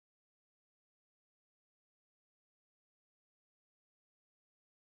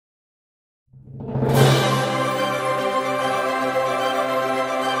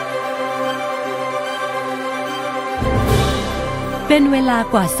เป็นเวลา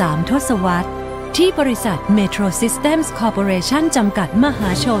กว่า3 ทศวรรษที่บริษัทเมโทรซิสเต็มส์คอร์ปอเรชั่นจำกัดมหา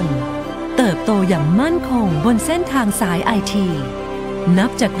ชนเติบโตอย่างมั่นคงบนเส้นทางสายไอทีนับ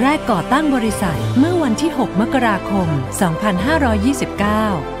จากแรกก่อตั้งบริษัทเมื่อวันที่ 6 มกราคม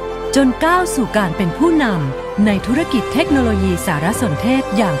 2529 จนก้าวสู่การเป็นผู้นำในธุรกิจเทคโนโลยีสารสนเทศ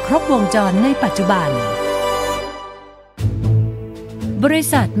อย่างครบวงจรในปัจจุบันบริ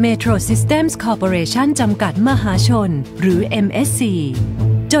ษัทเมโทรซิสเต็มส์คอร์ปอเรชั่นจำกัดมหาชนหรือ MSC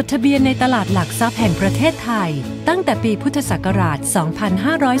จดทะเบียนในตลาดหลักทรัพย์แห่งประเทศไทยตั้งแต่ปีพุทธศักราช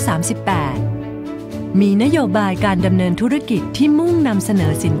 2538 มีนโยบายการดำเนินธุรกิจที่มุ่งนำเสน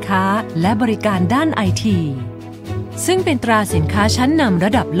อสินค้าและบริการด้านไอทีซึ่งเป็นตราสินค้าชั้นนำร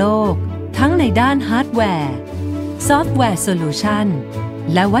ะดับโลกทั้งในด้านฮาร์ดแวร์ซอฟต์แวร์โซลูชัน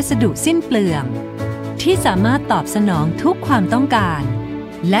และวัสดุสิ้นเปลืองที่สามารถตอบสนองทุกความต้องการ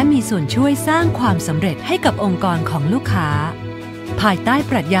และมีส่วนช่วยสร้างความสำเร็จให้กับองค์กรของลูกค้าภายใต้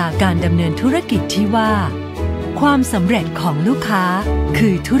ปรัชญาการดำเนินธุรกิจที่ว่าความสำเร็จของลูกค้าคื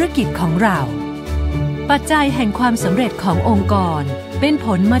อธุรกิจของเราปัจจัยแห่งความสำเร็จขององค์กรเป็นผ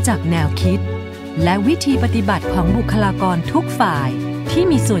ลมาจากแนวคิดและวิธีปฏิบัติของบุคลากรทุกฝ่ายที่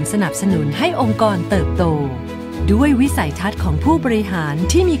มีส่วนสนับสนุนให้องค์กรเติบโตด้วยวิสัยทัศน์ของผู้บริหาร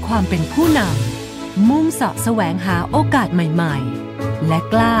ที่มีความเป็นผู้นำมุ่งเสาะแสวงหาโอกาสใหม่ๆและ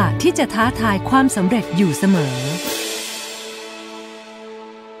กล้าที่จะท้าทายความสำเร็จอยู่เสมอ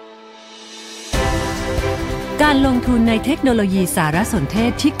การลงทุนในเทคโนโลยีสารสนเท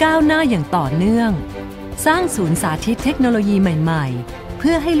ศที่ก้าวหน้าอย่างต่อเนื่องสร้างศูนย์สาธิตเทคโนโลยีใหม่ๆเ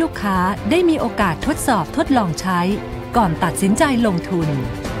พื่อให้ลูกค้าได้มีโอกาสทดสอบทดลองใช้ก่อนตัดสินใจลงทุน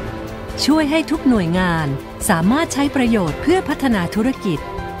ช่วยให้ทุกหน่วยงานสามารถใช้ประโยชน์เพื่อพัฒนาธุรกิจ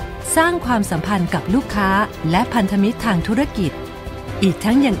สร้างความสัมพันธ์กับลูกค้าและพันธมิตรทางธุรกิจอีก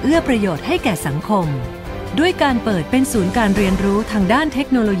ทั้งยังเอื้อประโยชน์ให้แก่สังคมด้วยการเปิดเป็นศูนย์การเรียนรู้ทางด้านเทค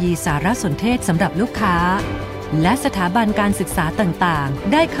โนโลยีสารสนเทศสำหรับลูกค้าและสถาบันการศึกษาต่าง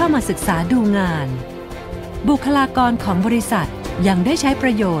ๆได้เข้ามาศึกษาดูงานบุคลากรของบริษัทยังได้ใช้ป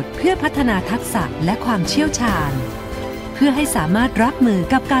ระโยชน์เพื่อพัฒนาทักษะและความเชี่ยวชาญเพื่อให้สามารถรับมือ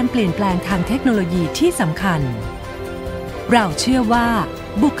กับการเปลี่ยนแปลงทางเทคโนโลยีที่สำคัญเราเชื่อว่า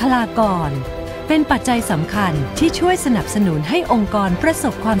บุคลากรเป็นปัจจัยสำคัญที่ช่วยสนับสนุนให้องค์กรประส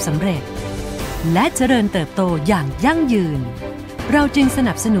บความสำเร็จและเจริญเติบโตอย่างยั่งยืนเราจึงส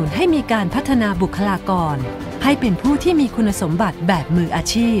นับสนุนให้มีการพัฒนาบุคลากรให้เป็นผู้ที่มีคุณสมบัติแบบมืออา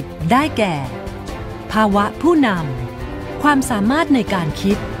ชีพได้แก่ภาวะผู้นำความสามารถในการ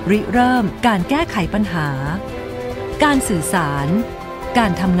คิดริเริ่มการแก้ไขปัญหาการสื่อสารกา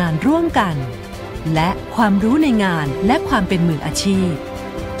รทำงานร่วมกันและความรู้ในงานและความเป็นมืออาชีพ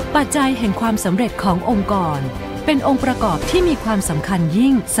ปัจจัยแห่งความสำเร็จขององค์กรเป็นองค์ประกอบที่มีความสำคัญ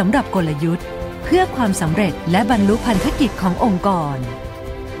ยิ่งสำหรับกลยุทธ์เพื่อความสำเร็จและบรรลุพันธกิจขององค์กร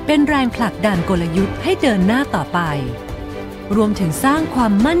เป็นแรงผลักดันกลยุทธ์ให้เดินหน้าต่อไปรวมถึงสร้างควา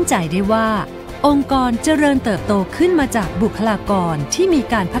มมั่นใจได้ว่าองค์กรเจริญเติบโตขึ้นมาจากบุคลากรที่มี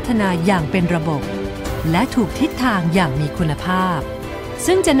การพัฒนาอย่างเป็นระบบและถูกทิศทางอย่างมีคุณภาพ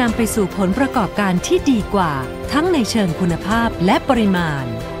ซึ่งจะนำไปสู่ผลประกอบการที่ดีกว่าทั้งในเชิงคุณภาพและปริมาณ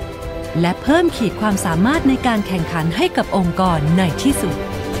และเพิ่มขีดความสามารถในการแข่งขันให้กับองค์กรในที่สุด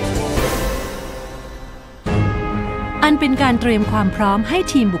อันเป็นการเตรียมความพร้อมให้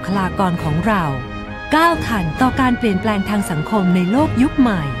ทีมบุคลากรของเราก้าวทันต่อการเปลี่ยนแปลงทางสังคมในโลกยุคให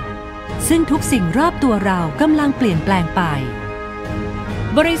ม่ซึ่งทุกสิ่งรอบตัวเรากำลังเปลี่ยนแปลงไป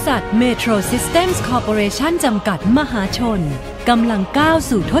บริษัทเมโทรซิสเต็มส์คอร์ปอเรชั่นจำกัดมหาชนกำลังก้าว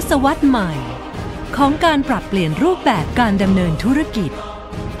สู่ทศวรรษใหม่ของการปรับเปลี่ยนรูปแบบการดำเนินธุรกิจ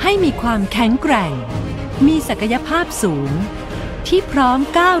ให้มีความแข็งแกร่งมีศักยภาพสูงที่พร้อม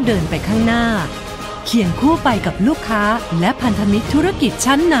ก้าวเดินไปข้างหน้าเคียงคู่ไปกับลูกค้าและพันธมิตรธุรกิจ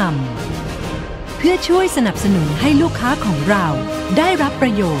ชั้นนำเพื่อช่วยสนับสนุนให้ลูกค้าของเราได้รับปร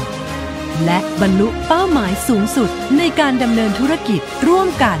ะโยชน์และบรรลุเป้าหมายสูงสุดในการดำเนินธุรกิจร่วม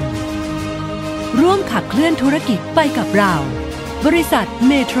กันร่วมขับเคลื่อนธุรกิจไปกับเราบริษัทเ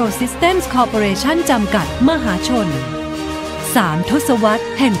มโทรซิสเต็มส์คอร์ปอเรชั่นจำกัดมหาชน3 ทศวรรษ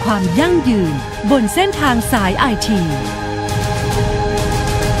แห่งความยั่งยืนบนเส้นทางสายไอที